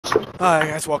Hi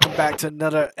guys, welcome back to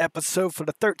another episode for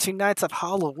the 13 Nights of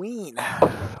Halloween.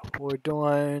 We're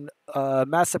doing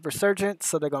Massive Resurgence,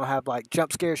 so they're gonna have like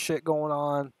jump scare shit going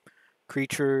on,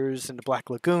 creatures in the Black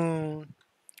Lagoon,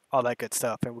 all that good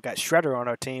stuff. And we got Shredder on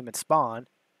our team and Spawn,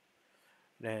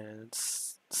 and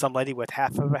some lady with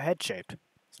half of a head shaved.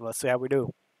 So let's see how we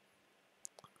do.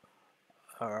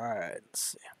 Alright,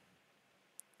 let's see.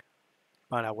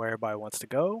 Find out where everybody wants to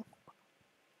go.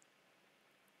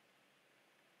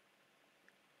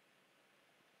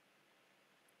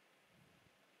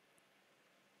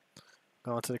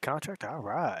 Going to the contract?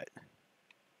 Alright.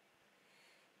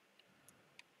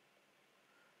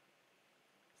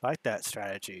 Like that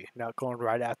strategy. Not going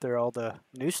right after all the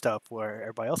new stuff where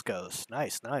everybody else goes.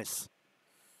 Nice, nice.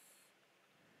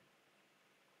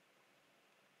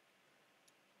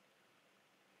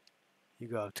 You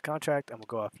go up to contract. I'm going to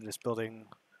go after this building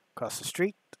across the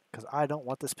street because I don't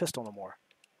want this pistol no more.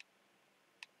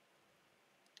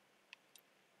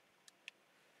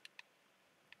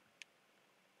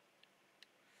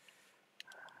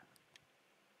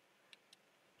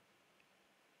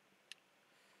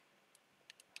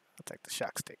 I'll take the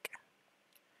shock stick.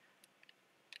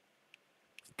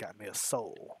 Got me a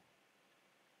soul.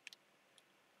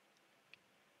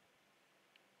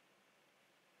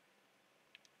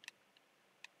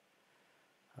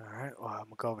 Alright, well, I'm going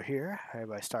to go over here.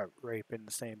 Everybody start raping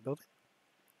the same building.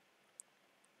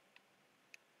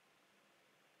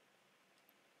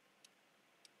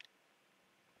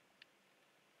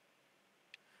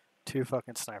 Two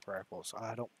fucking sniper rifles.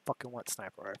 I don't fucking want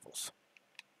sniper rifles.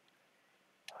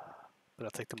 But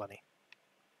I'll take the money.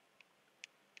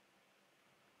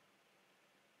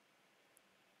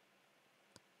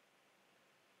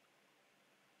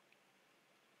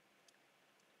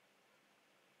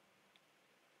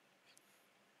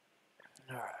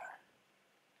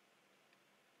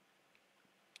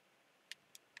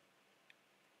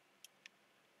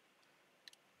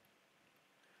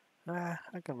 Alright.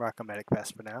 I can rock a medic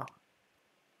vest for now.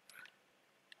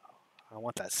 I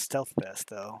want that stealth vest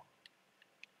though.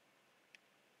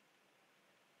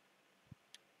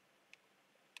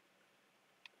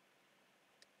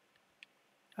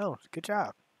 Oh, good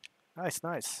job. Nice,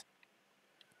 nice.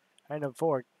 I know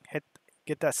before.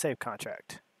 Get that save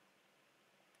contract.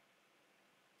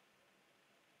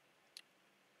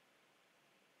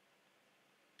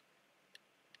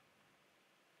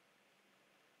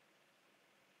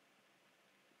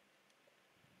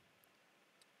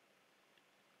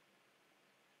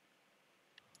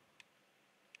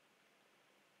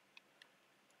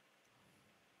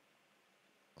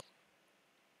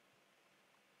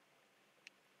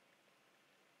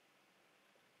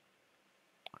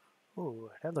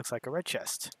 Ooh, that looks like a red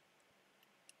chest.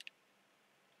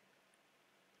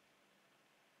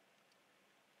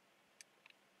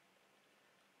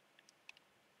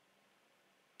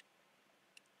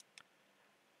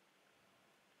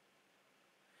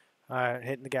 Alright,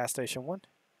 hitting the gas station one.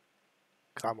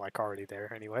 Cause I'm like already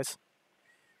there anyways.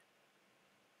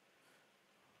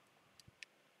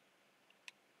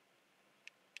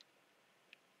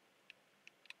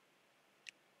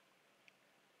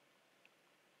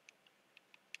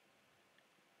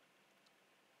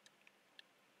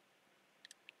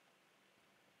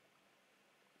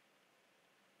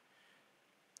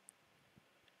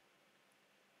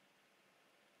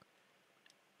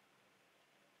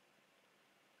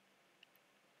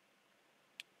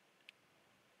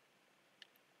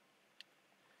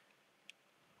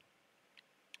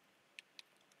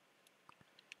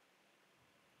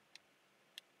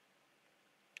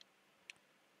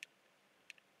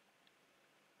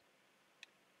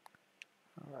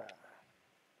 Alright.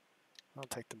 I'll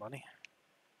take the money.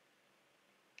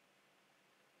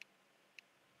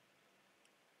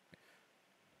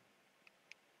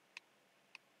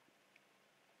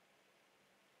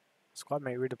 Squad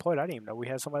mate redeployed. I didn't even know we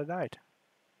had somebody died.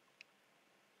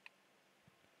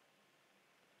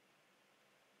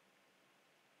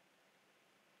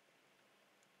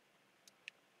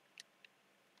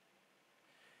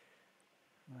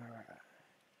 Alright.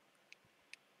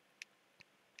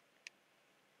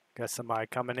 Got somebody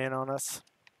coming in on us.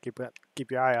 Keep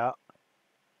your eye out.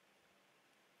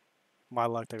 My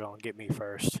luck, they're gonna get me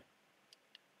first.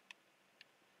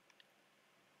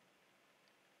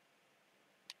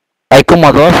 Hay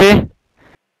como 12.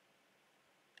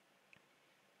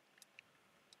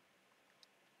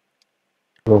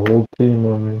 The whole team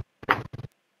on me.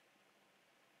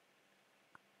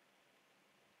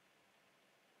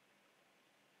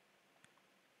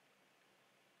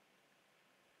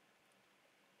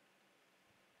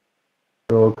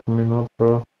 They're all coming up,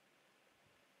 bro.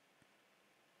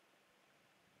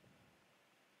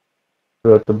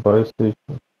 We're at the buy station.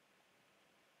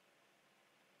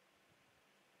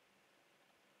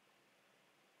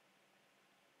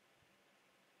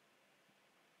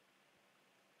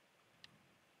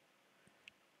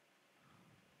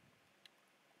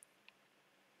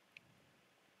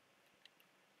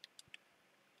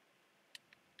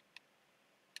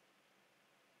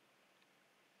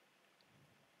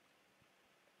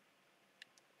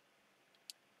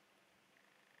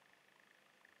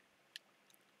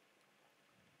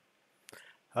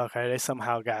 Okay, they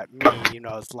somehow got me, you know,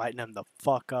 I was lighting them the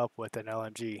fuck up with an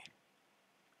LMG.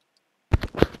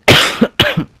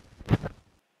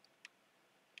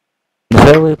 No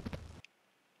sé, güey.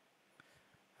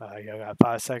 You got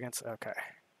 5 seconds? Okay.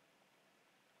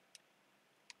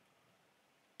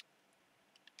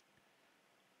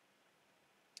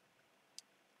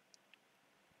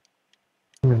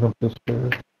 Coming up the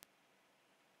stairs.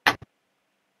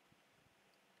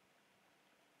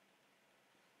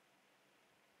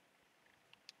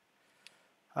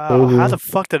 Oh, how Maybe. the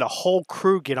fuck did a whole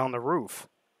crew get on the roof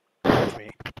with me?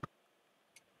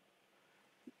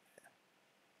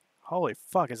 Holy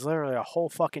fuck, it's literally a whole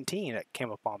fucking team that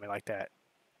came up on me like that.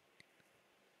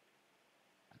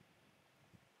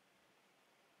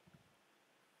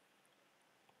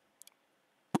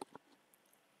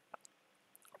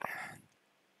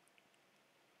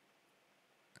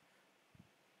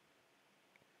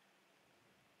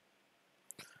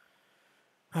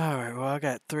 Alright, well, I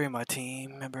got 3 of my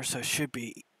team members, so it should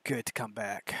be good to come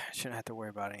back. Shouldn't have to worry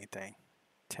about anything.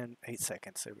 8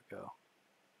 seconds, there we go.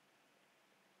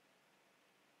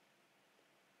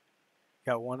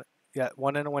 Got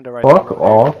one in the window right there. Fuck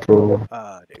off, bro.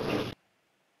 Dude.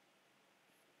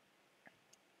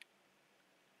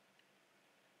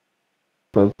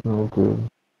 That's no good.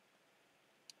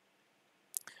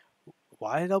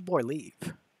 Why did old boy leave?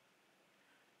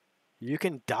 You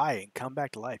can die and come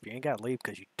back to life. You ain't gotta leave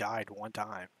because you died one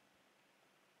time.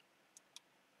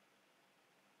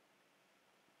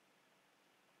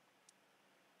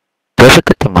 Yo sé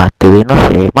que te mate, güey, no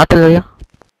sé. Mátalo ya.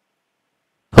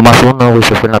 Nomás uno, güey,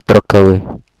 se fue en la troca,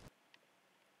 güey.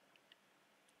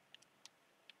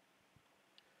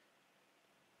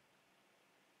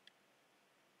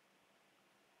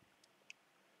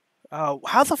 Oh,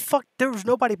 how the fuck? There was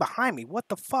nobody behind me. What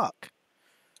the fuck?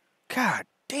 God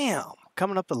damn.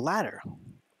 Coming up the ladder.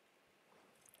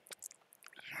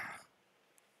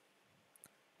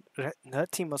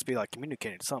 That team must be like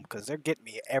communicating something because they're getting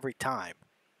me every time.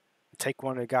 Take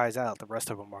one of the guys out, the rest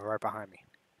of them are right behind me.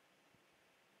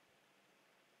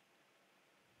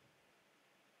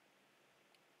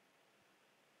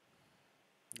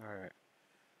 Alright.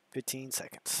 15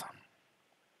 seconds.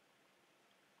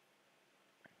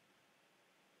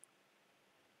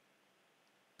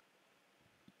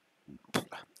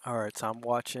 Alright, so I'm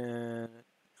watching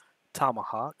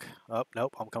Tomahawk. Oh,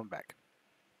 nope, I'm coming back.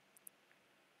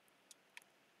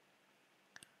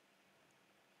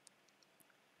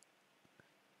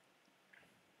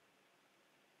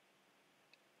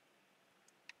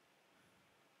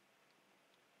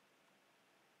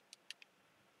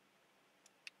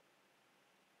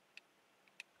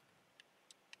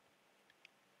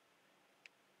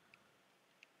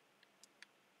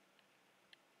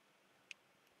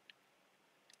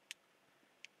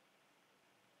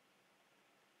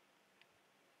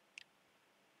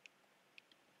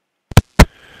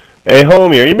 Hey,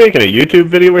 homie, are you making a YouTube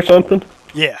video or something?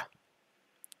 Yeah.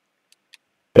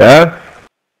 Yeah?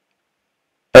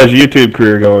 How's your YouTube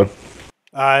career going?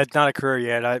 It's not a career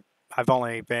yet. I've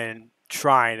only been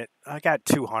trying it. I got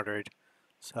 200.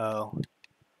 So,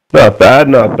 Not bad,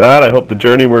 not bad. I hope the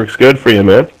journey works good for you,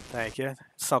 man. thank you.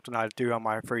 It's something I do on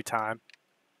my free time.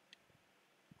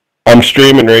 I'm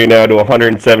streaming right now to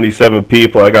 177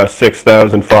 people. I got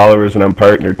 6,000 followers and I'm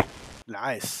partnered.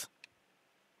 Nice.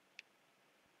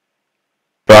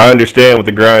 But I understand what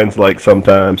the grind's like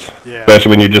sometimes, Yeah.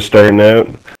 especially when you're just starting out.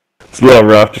 It's a little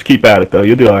rough. Just keep at it, though.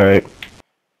 You'll do all right.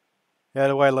 Yeah,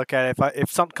 the way I look at it,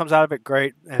 if something comes out of it,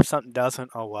 great. And if something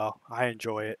doesn't, oh well. I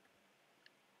enjoy it.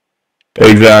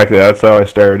 Exactly. That's how I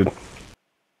started.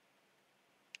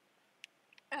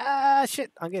 Ah,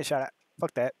 shit. I'm getting shot at.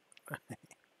 Fuck that.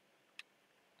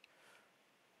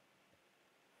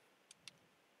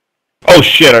 Oh,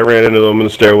 shit. I ran into them in the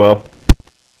stairwell.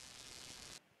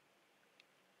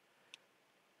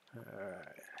 Alright.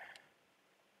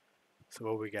 So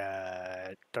what we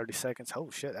got? 30 seconds. Oh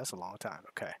shit, that's a long time.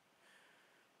 Okay.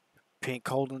 Pink,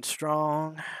 cold, and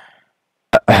strong.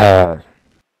 I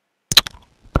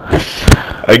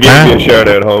gave you a shout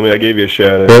out, homie. I gave you a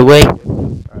shout ¿Qué, out. güey?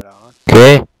 Right on.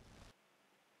 ¿Qué?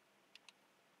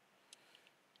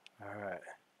 Alright.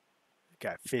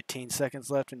 Got 15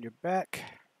 seconds left in your back.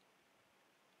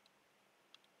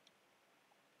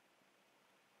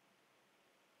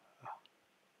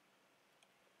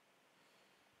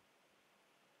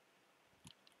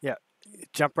 Yeah,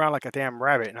 jump around like a damn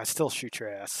rabbit and I still shoot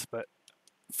your ass, but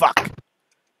fuck.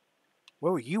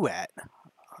 Where were you at?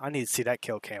 I need to see that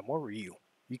kill cam. Where were you?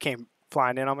 You came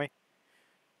flying in on me?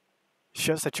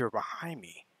 Shows that you were behind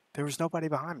me. There was nobody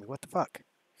behind me. What the fuck?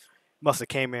 Must have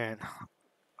came in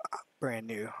brand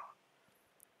new.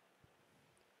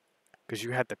 Because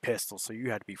you had the pistol, so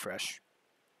you had to be fresh.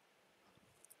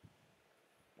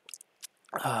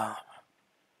 Alright,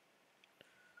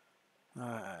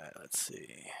 let's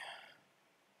see.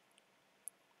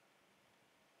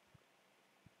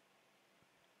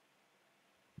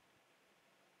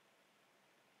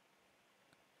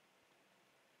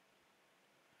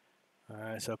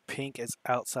 Alright, so pink is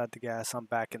outside the gas. I'm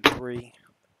back in 3.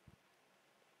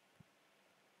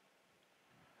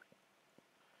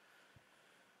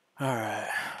 Alright.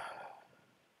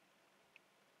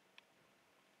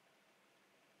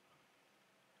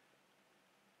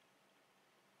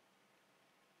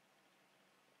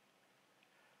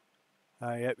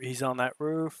 Yep, he's on that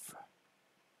roof.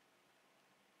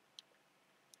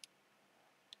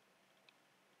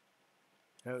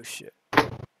 Oh shit.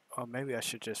 Oh, maybe I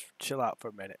should just chill out for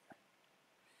a minute.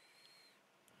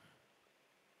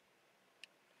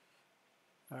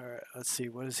 Alright, let's see.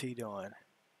 What is he doing?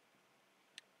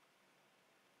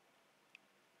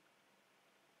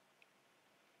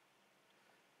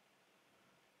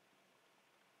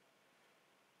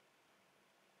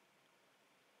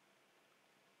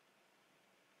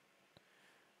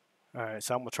 Alright,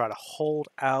 so I'm going to try to hold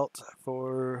out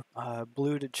for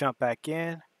blue to jump back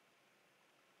in.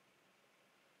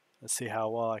 Let's see how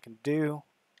well I can do.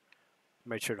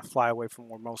 Make sure to fly away from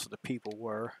where most of the people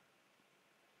were.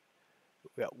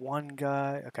 We got one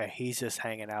guy. Okay, he's just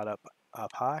hanging out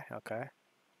up high. Okay.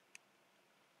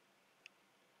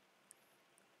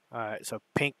 Alright, so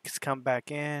pink's come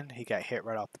back in. He got hit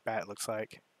right off the bat, looks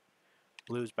like.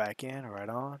 Blue's back in, right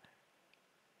on.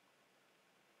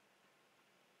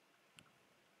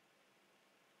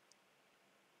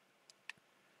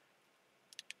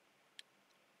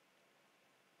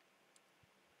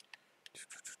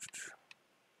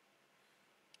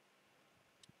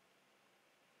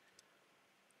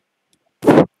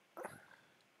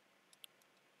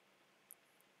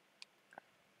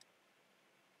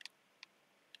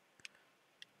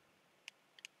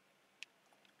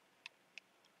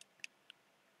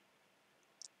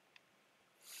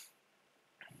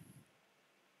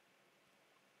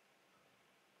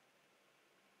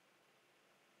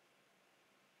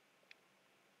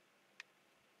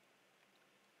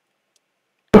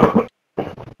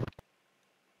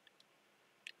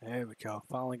 There we go.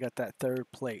 Finally got that third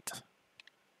plate.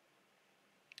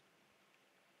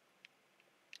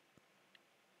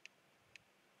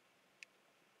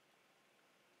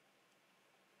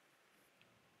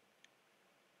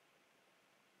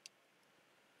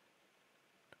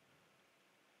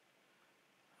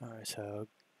 Alright, so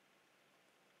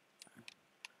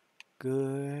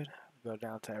good. Go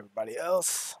down to everybody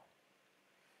else.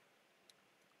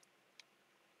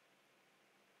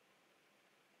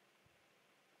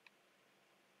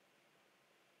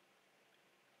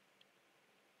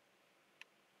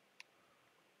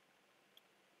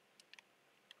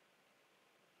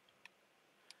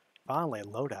 Finally,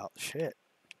 loadout. Shit.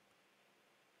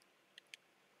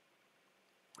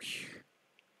 Whew.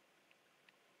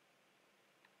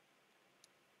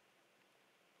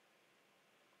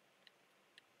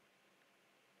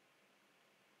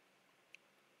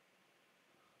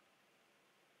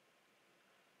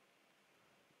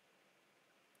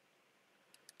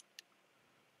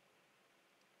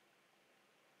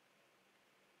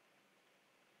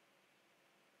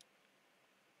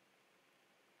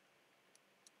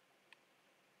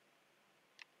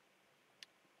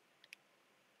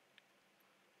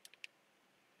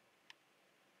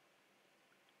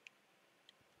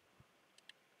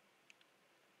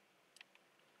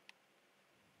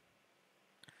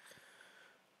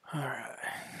 Alright.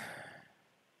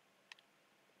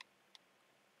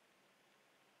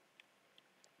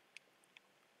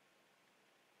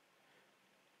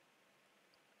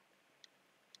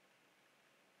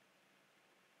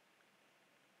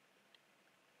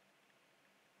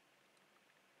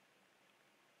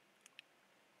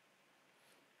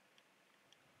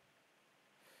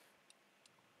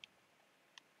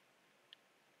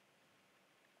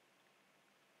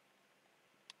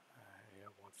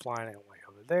 One flying away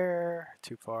over there.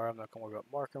 Too far. I'm not going to worry about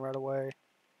marking right away.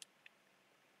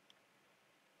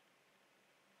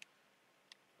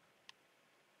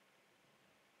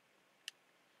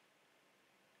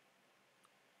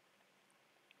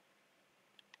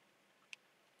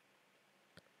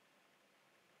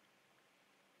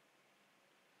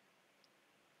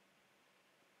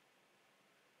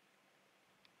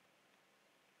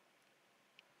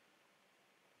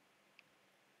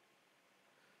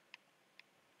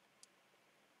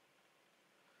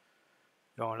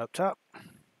 Going up top.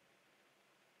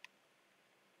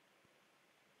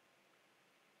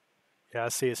 Yeah, I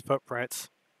see his footprints.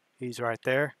 He's right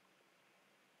there.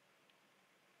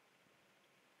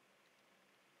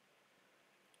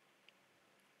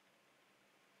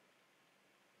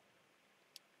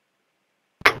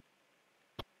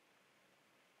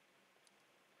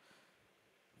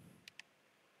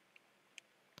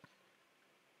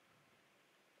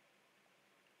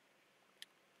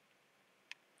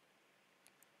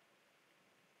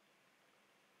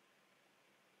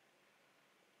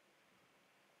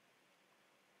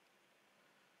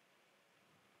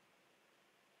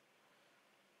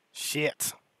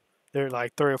 Shit. There are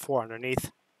like 3 or 4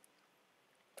 underneath.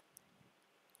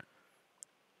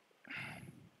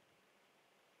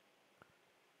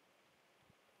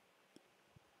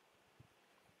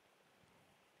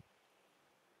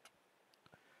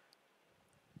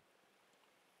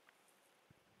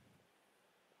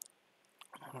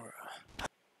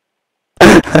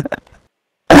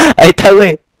 Ahí está,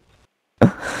 güey.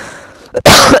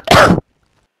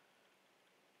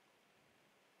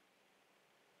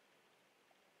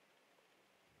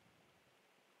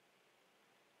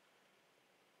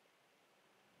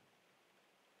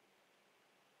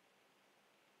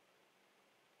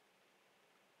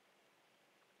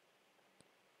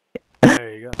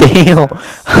 There you go. Tío,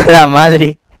 la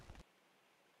madre.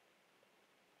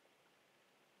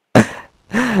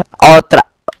 Otra.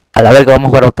 A la verga, vamos a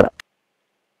jugar otra.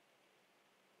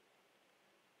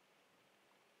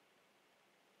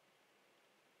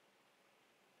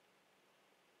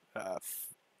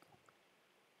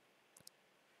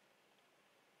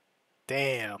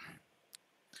 Damn.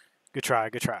 Good try,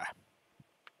 good try.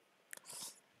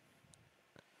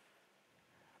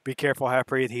 Be careful,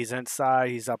 Half-Breed. He's inside.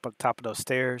 He's up on top of those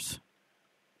stairs.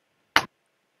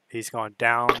 He's going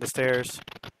down the stairs.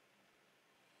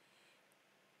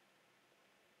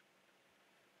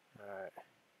 Alright.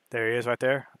 There he is right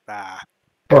there. Ah.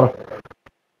 Fuck.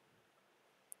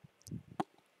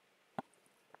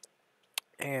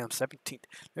 Damn, 17.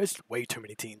 There's way too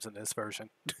many teams in this version.